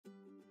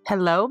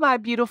Hello, my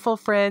beautiful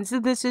friends.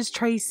 This is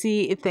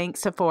Tracy.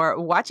 Thanks for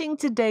watching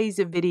today's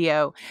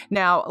video.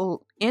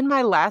 Now, in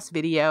my last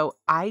video,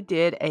 I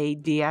did a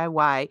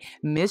DIY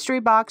mystery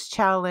box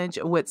challenge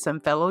with some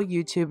fellow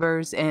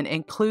YouTubers, and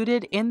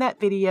included in that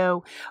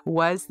video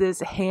was this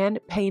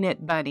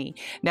hand-painted bunny.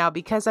 Now,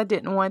 because I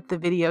didn't want the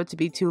video to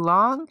be too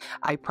long,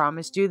 I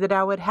promised you that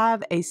I would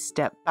have a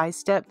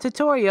step-by-step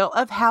tutorial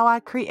of how I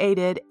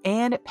created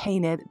and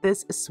painted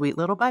this sweet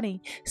little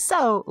bunny.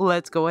 So,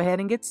 let's go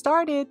ahead and get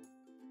started.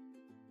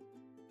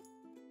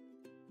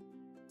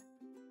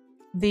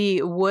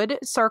 The wood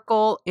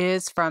circle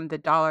is from the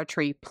Dollar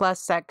Tree Plus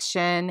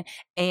section,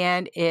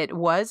 and it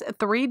was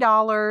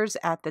 $3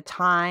 at the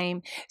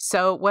time.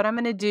 So what I'm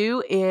going to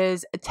do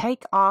is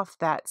take off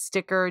that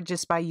sticker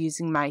just by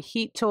using my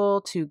heat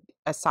tool to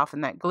soften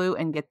that glue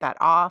and get that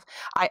off.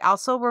 I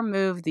also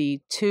removed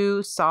the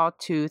two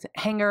sawtooth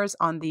hangers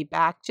on the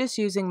back just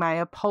using my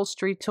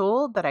upholstery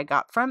tool that I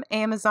got from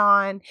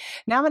Amazon.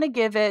 Now I'm going to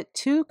give it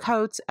 2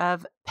 coats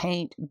of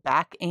paint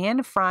back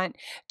and front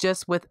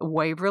just with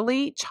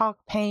Waverly chalk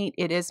paint.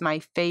 It is my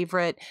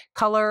favorite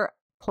color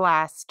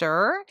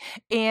plaster,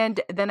 and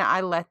then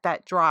I let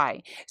that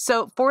dry.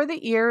 So for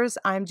the ears,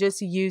 I'm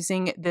just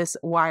using this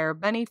wire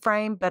bunny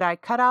frame, but I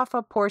cut off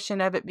a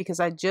portion of it because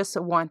I just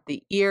want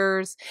the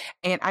ears,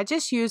 and I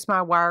just use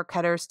my wire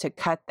cutters to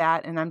cut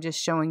that, and I'm just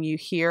showing you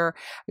here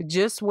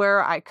just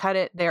where I cut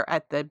it there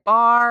at the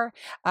bar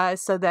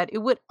so that it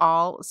would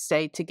all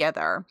stay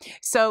together.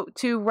 So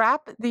to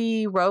wrap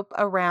the rope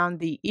around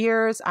the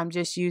ears, I'm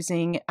just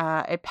using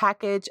a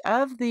package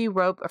of the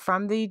rope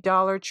from the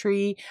Dollar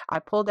Tree. I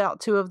pulled out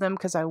 2 of them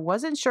because I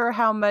wasn't sure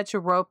how much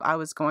rope I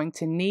was going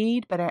to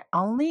need, but I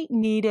only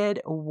needed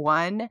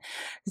 1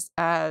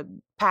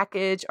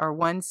 package or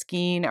 1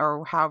 skein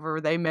or however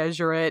they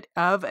measure it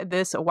of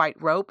this white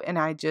rope, and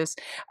I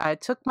just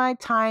took my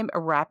time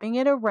wrapping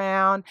it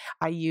around.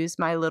 I used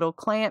my little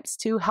clamps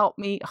to help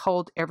me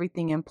hold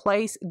everything in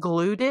place,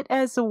 glued it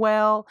as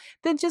well,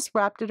 then just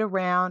wrapped it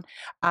around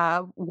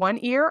 1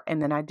 ear,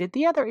 and then I did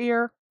the other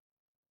ear.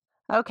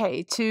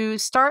 Okay, to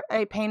start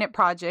a painted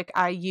project,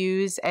 I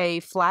use a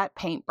flat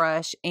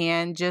paintbrush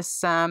and just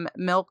some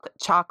milk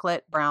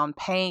chocolate brown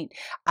paint.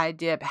 I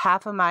dip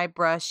half of my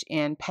brush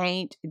in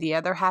paint, the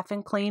other half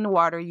in clean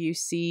water. You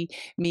see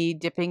me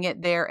dipping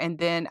it there, and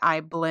then I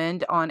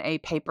blend on a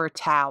paper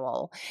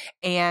towel.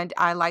 And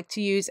I like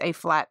to use a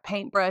flat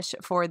paintbrush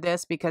for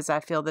this because I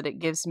feel that it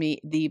gives me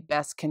the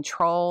best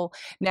control.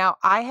 Now,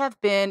 I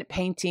have been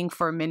painting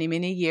for many,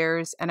 many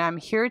years, and I'm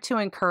here to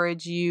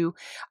encourage you.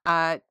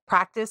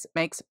 Practice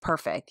makes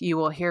perfect. You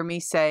will hear me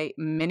say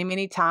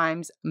many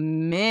times,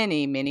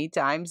 many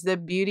times, the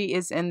beauty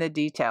is in the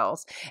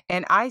details.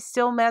 And I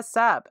still mess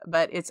up,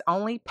 but it's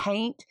only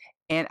paint,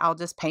 and I'll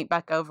just paint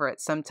back over it.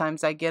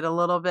 Sometimes I get a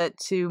little bit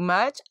too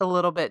much, a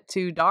little bit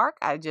too dark.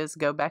 I just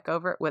go back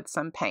over it with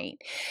some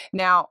paint.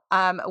 Now,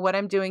 what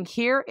I'm doing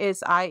here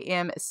is I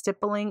am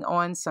stippling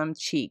on some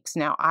cheeks.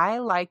 Now, I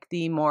like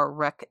the more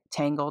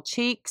rectangle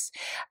cheeks,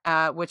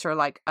 which are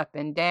like up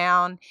and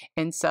down.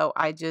 And so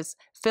I just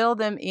fill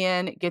them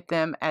in, get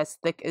them as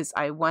thick as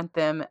I want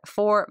them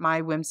for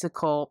my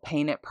whimsical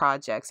painted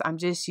projects. I'm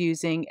just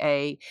using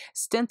a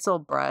stencil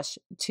brush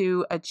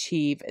to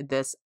achieve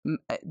this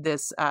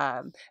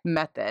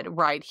method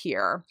right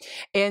here.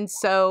 And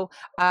so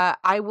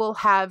I will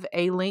have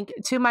a link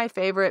to my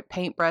favorite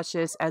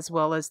paintbrushes as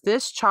well as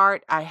this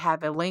chart. I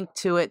have a link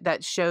to it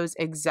that shows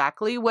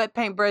exactly what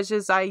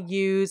paintbrushes I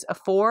use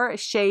for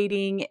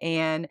shading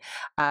and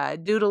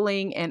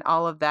doodling and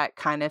all of that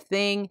kind of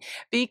thing,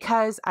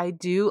 because I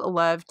do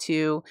love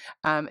to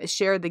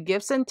share the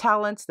gifts and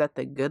talents that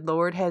the good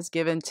Lord has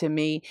given to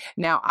me.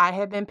 Now, I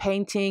have been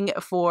painting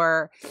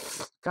for,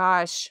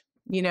 gosh,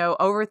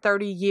 over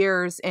 30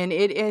 years, and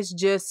it is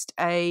just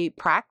a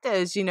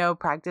practice.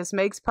 Practice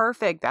makes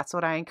perfect. That's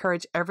what I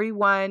encourage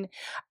everyone.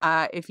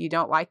 If you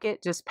don't like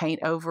it, just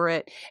paint over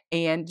it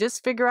and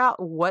just figure out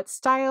what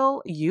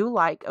style you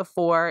like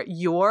for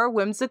your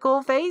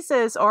whimsical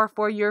faces or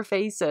for your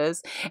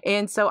faces.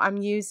 And so I'm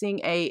using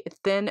a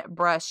thin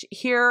brush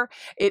here.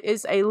 It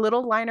is a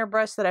little liner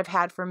brush that I've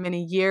had for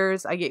many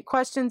years. I get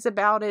questions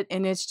about it,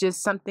 and it's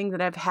just something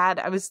that I've had.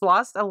 I was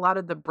lost a lot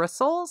of the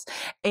bristles,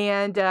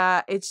 and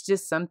it's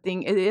just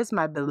something, it is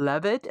my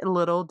beloved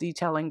little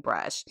detailing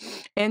brush.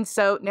 And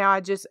so now I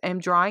just am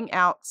drawing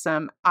out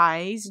some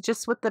eyes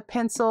just with the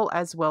pencil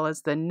as well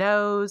as the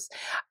nose.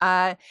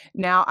 Now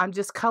I'm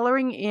just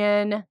coloring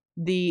in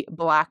the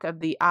black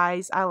of the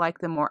eyes. I like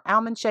the more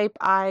almond shaped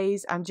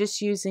eyes. I'm just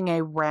using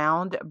a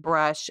round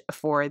brush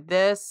for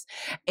this.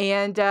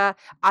 And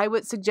I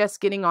would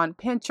suggest getting on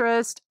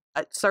Pinterest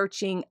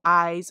searching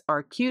eyes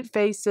or cute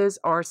faces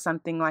or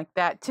something like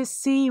that to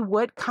see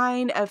what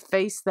kind of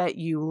face that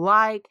you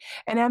like.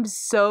 And I'm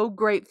so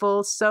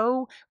grateful,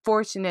 so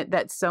fortunate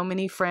that so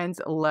many friends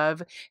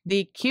love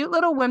the cute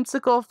little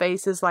whimsical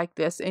faces like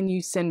this. And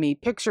you send me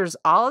pictures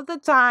all of the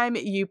time.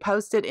 You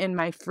post it in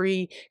my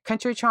free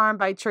Country Charm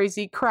by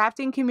Tracy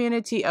crafting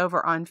community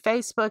over on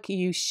Facebook.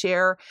 You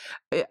share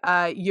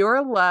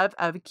your love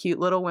of cute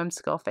little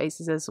whimsical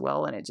faces as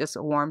well. And it just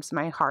warms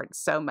my heart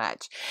so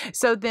much.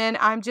 So then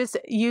I'm just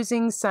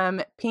using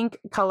some pink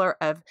color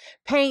of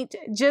paint,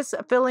 just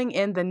filling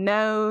in the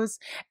nose.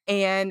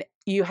 And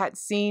you had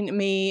seen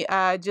me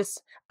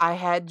I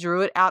had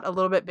drew it out a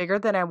little bit bigger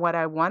than what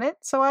I wanted.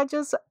 So I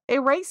just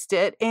erased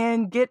it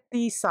and get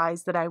the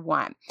size that I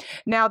want.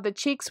 Now the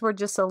cheeks were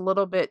just a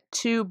little bit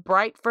too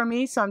bright for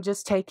me. So I'm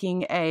just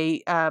taking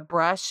a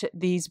brush.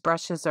 These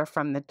brushes are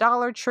from the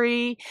Dollar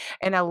Tree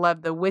and I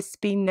love the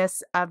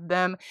wispiness of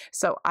them.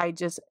 So I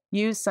just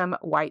use some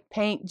white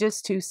paint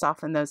just to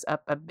soften those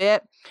up a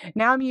bit.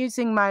 Now I'm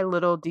using my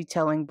little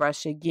detailing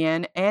brush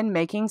again and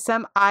making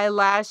some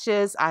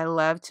eyelashes. I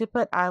love to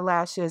put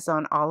eyelashes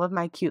on all of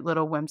my cute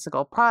little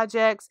whimsical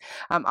projects.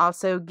 I'm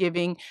also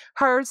giving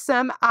her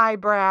some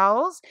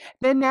eyebrows.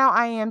 Then now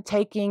I am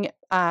taking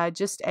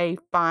just a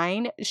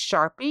fine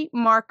Sharpie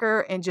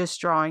marker and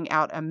just drawing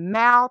out a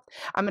mouth.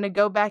 I'm going to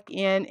go back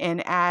in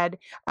and add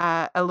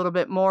a little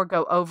bit more,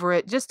 go over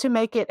it just to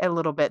make it a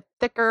little bit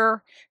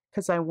thicker,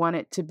 because I want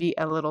it to be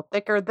a little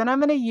thicker. Then I'm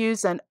going to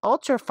use an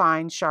ultra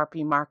fine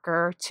Sharpie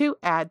marker to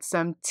add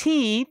some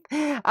teeth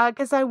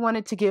because I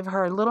wanted to give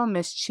her a little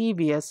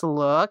mischievous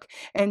look.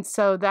 And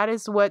so that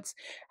is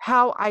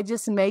how I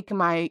just make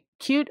my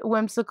cute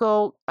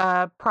whimsical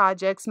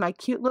projects, my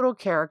cute little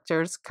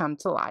characters come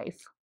to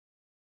life.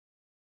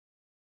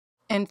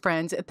 And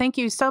friends, thank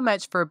you so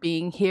much for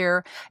being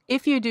here.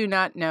 If you do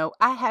not know,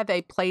 I have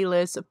a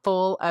playlist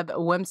full of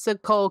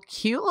whimsical,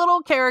 cute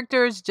little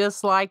characters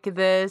just like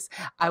this.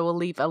 I will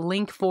leave a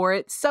link for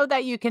it so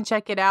that you can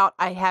check it out.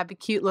 I have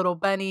cute little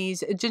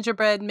bunnies,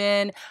 gingerbread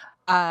men,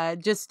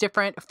 just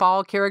different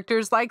fall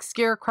characters like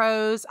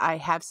scarecrows. I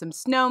have some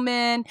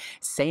snowmen,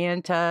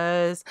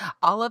 Santas,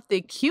 all of the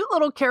cute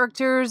little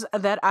characters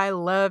that I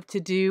love to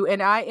do.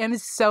 And I am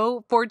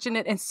so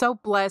fortunate and so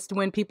blessed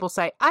when people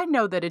say, I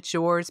know that it's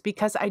yours,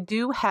 because I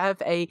do have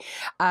a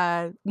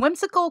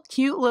whimsical,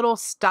 cute little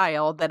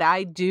style that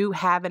I do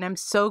have. And I'm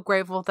so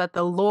grateful that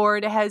the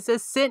Lord has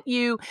sent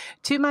you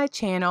to my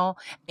channel.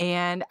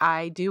 And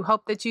I do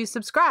hope that you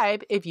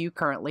subscribe if you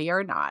currently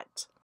are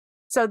not.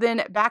 So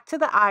then back to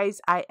the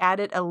eyes, I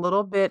added a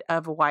little bit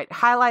of white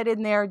highlight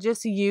in there,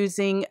 just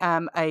using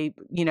a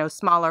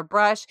smaller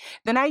brush.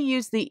 Then I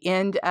used the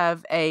end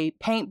of a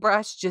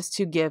paintbrush just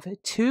to give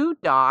 2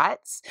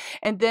 dots.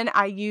 And then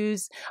I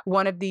use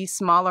one of these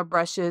smaller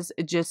brushes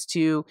just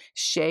to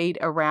shade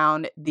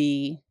around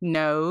the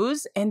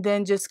nose and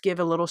then just give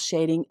a little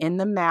shading in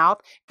the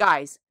mouth.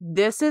 Guys,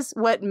 this is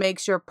what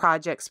makes your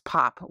projects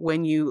pop.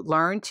 When you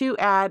learn to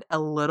add a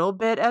little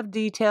bit of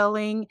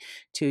detailing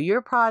to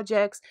your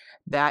projects,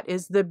 that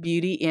is the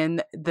beauty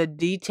in the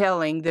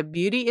detailing. The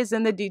beauty is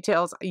in the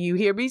details. You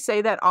hear me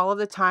say that all of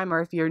the time,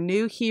 or if you're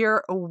new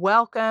here,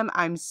 welcome.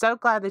 I'm so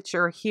glad that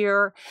you're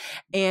here.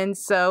 And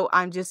so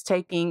I'm just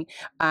taking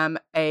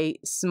a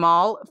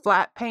small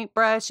flat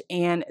paintbrush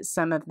and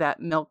some of that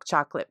milk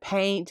chocolate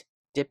paint,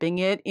 dipping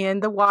it in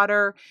the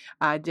water,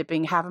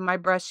 dipping half of my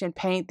brush in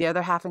paint, the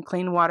other half in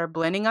clean water,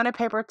 blending on a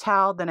paper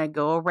towel. Then I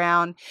go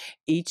around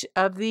each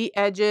of the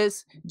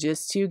edges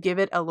just to give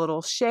it a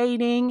little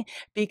shading,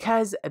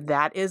 because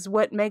that is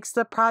what makes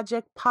the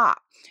project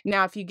pop.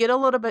 Now, if you get a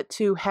little bit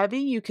too heavy,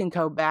 you can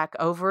go back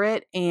over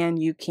it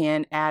and you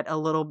can add a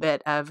little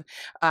bit of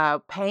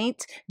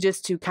paint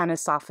just to kind of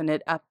soften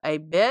it up a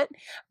bit.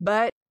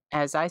 But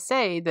as I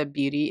say, the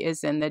beauty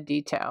is in the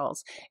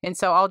details. And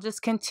so I'll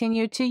just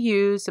continue to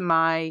use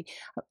my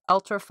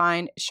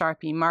ultrafine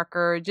Sharpie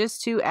marker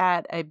just to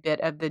add a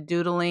bit of the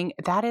doodling.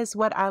 That is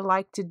what I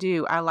like to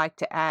do. I like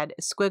to add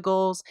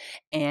squiggles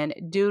and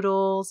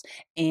doodles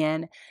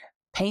and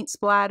paint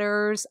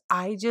splatters.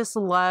 I just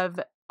love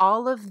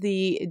all of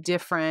the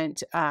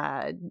different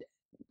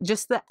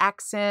just the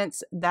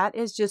accents. That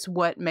is just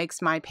what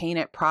makes my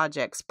painted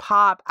projects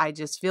pop. I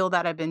just feel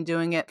that I've been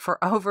doing it for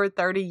over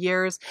 30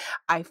 years.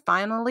 I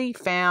finally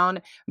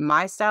found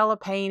my style of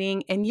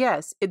painting. And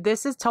yes,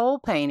 this is toll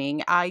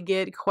painting. I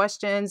get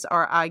questions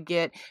or I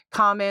get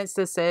comments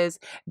that says,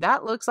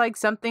 that looks like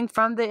something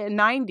from the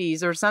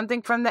 90s or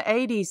something from the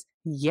 80s.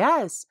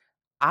 Yes,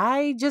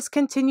 I just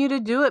continue to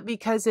do it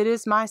because it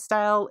is my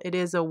style. It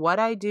is what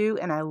I do.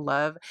 And I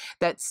love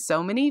that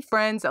so many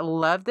friends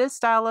love this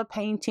style of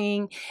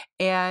painting.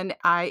 And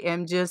I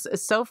am just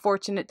so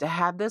fortunate to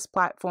have this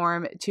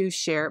platform to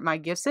share my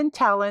gifts and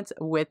talents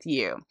with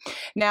you.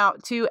 Now,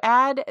 to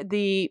add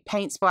the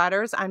paint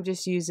splatters, I'm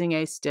just using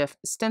a stiff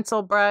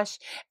stencil brush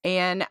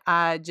and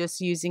just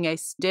using a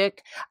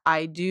stick.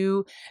 I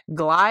do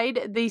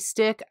glide the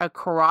stick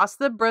across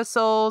the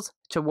bristles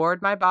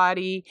toward my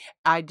body.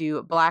 I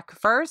do black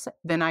first,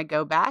 then I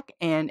go back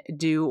and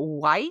do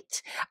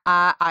white.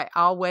 I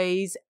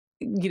always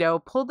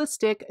pull the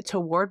stick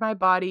toward my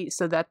body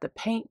so that the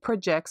paint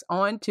projects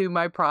onto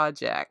my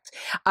project.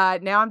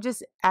 Now I'm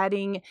just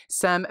adding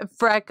some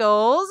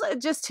freckles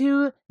just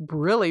to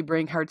really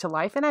bring her to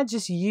life. And I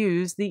just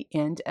use the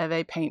end of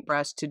a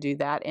paintbrush to do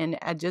that. And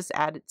I just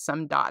added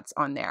some dots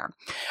on there.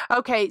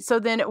 Okay, so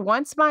then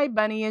once my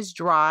bunny is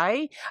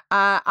dry,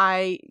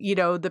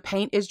 the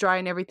paint is dry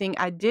and everything,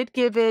 I did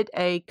give it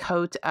a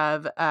coat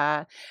of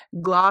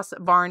gloss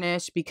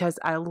varnish because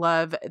I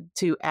love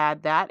to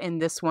add that.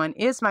 And this one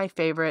is my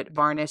favorite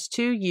varnish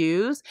to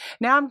use.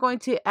 Now I'm going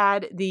to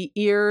add the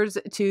ears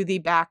to the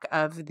back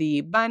of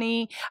the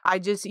bunny. I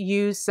just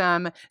use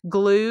some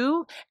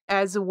glue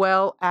as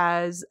well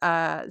as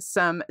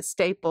some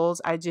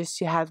staples. I just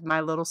have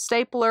my little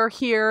stapler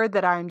here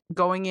that I'm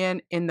going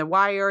in the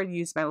wire,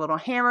 use my little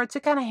hammer to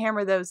kind of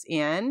hammer those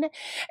in.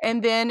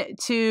 And then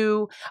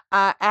to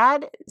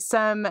add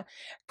some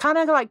kind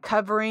of like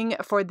covering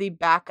for the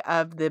back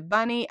of the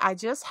bunny, I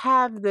just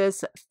have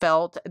this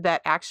felt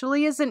that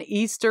actually is an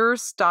Easter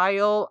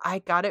style. I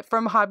got it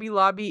from Hobby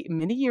Lobby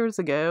many years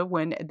ago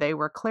when they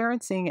were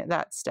clearancing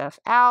that stuff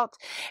out.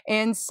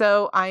 And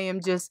so I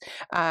am just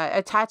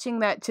attaching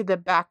that to the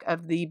back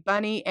of the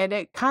bunny, and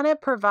it kind of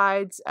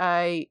provides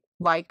a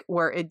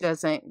where it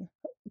doesn't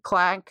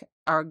clack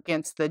or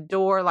against the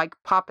door, like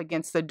pop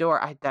against the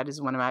door. That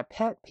is one of my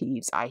pet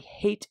peeves. I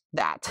hate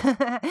that.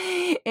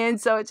 And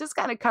so it just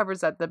kind of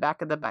covers up the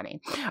back of the bunny.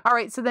 All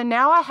right, so then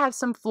now I have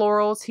some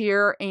florals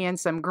here and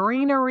some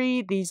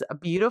greenery. These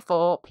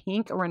beautiful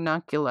pink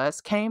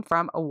ranunculus came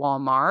from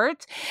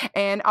Walmart,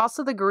 and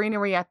also the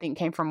greenery I think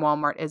came from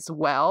Walmart as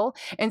well.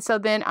 And so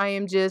then I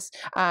am just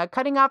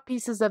cutting off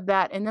pieces of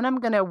that, and then I'm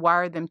going to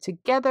wire them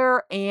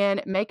together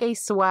and make a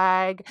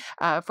swag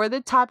for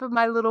the top of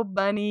my little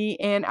bunny.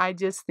 And I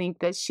just think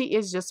that she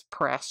is just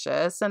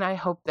precious, and I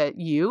hope that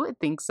you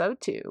think so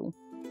too.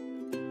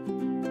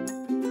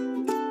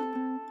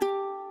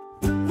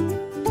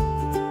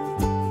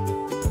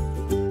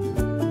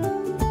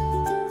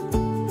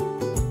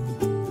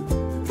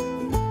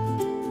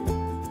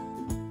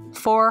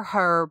 For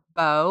her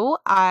bow,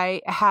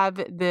 I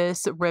have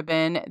this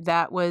ribbon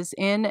that was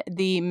in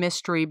the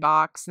mystery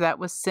box that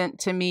was sent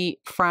to me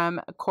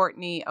from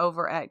Courtney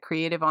over at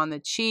Creative on the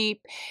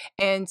Cheap.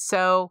 And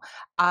so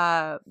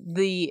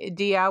the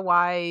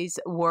DIYs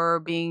were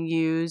being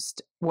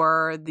used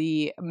were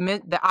the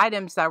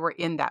items that were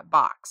in that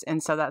box.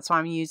 And so that's why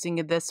I'm using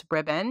this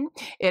ribbon.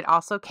 It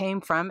also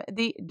came from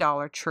the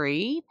Dollar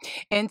Tree.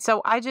 And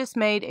so I just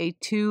made a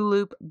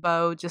 2-loop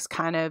bow, just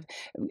kind of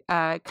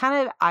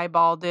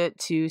eyeballed it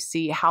to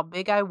see how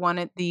big I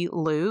wanted the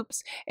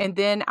loops. And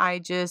then I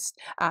just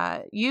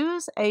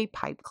use a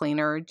pipe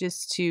cleaner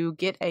just to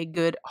get a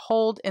good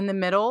hold in the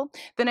middle.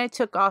 Then I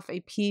took off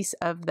a piece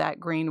of that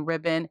green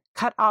ribbon,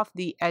 cut off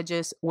the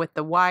edges with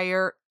the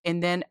wire,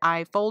 and then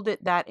I folded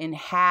that in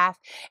half,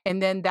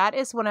 and then that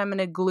is what I'm going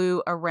to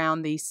glue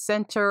around the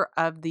center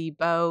of the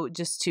bow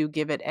just to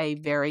give it a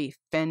very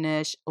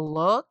finished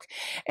look.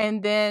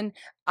 And then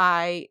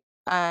I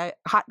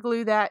hot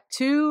glue that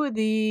to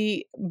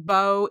the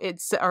bow,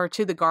 or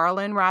to the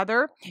garland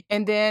rather.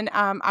 And then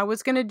I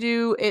was going to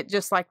do it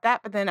just like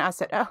that, but then I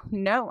said, oh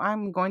no,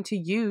 I'm going to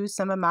use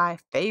some of my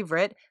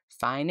favorite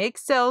Fine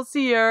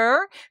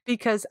Excelsior,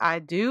 because I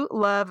do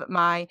love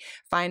my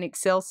Fine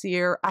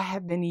Excelsior. I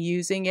have been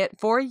using it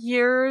for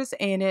years,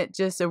 and it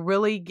just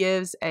really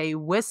gives a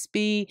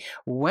wispy,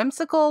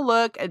 whimsical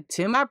look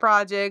to my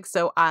project.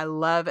 So I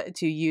love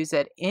to use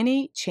it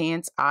any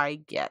chance I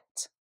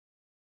get.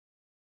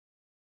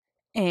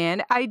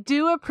 And I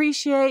do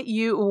appreciate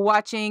you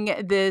watching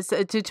this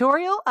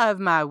tutorial of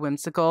my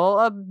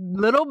whimsical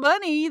little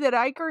bunny that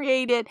I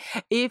created.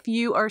 If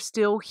you are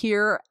still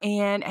here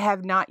and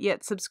have not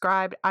yet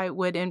subscribed, I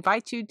would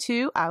invite you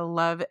to. I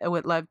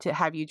would love to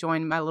have you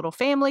join my little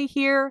family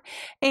here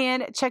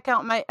and check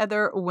out my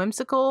other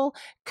whimsical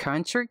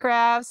country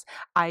crafts.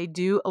 I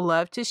do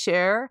love to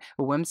share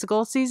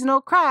whimsical seasonal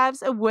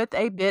crafts with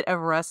a bit of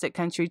rustic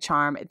country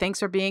charm. Thanks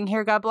for being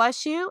here. God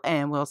bless you,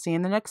 and we'll see you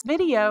in the next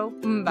video.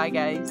 Bye,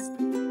 guys.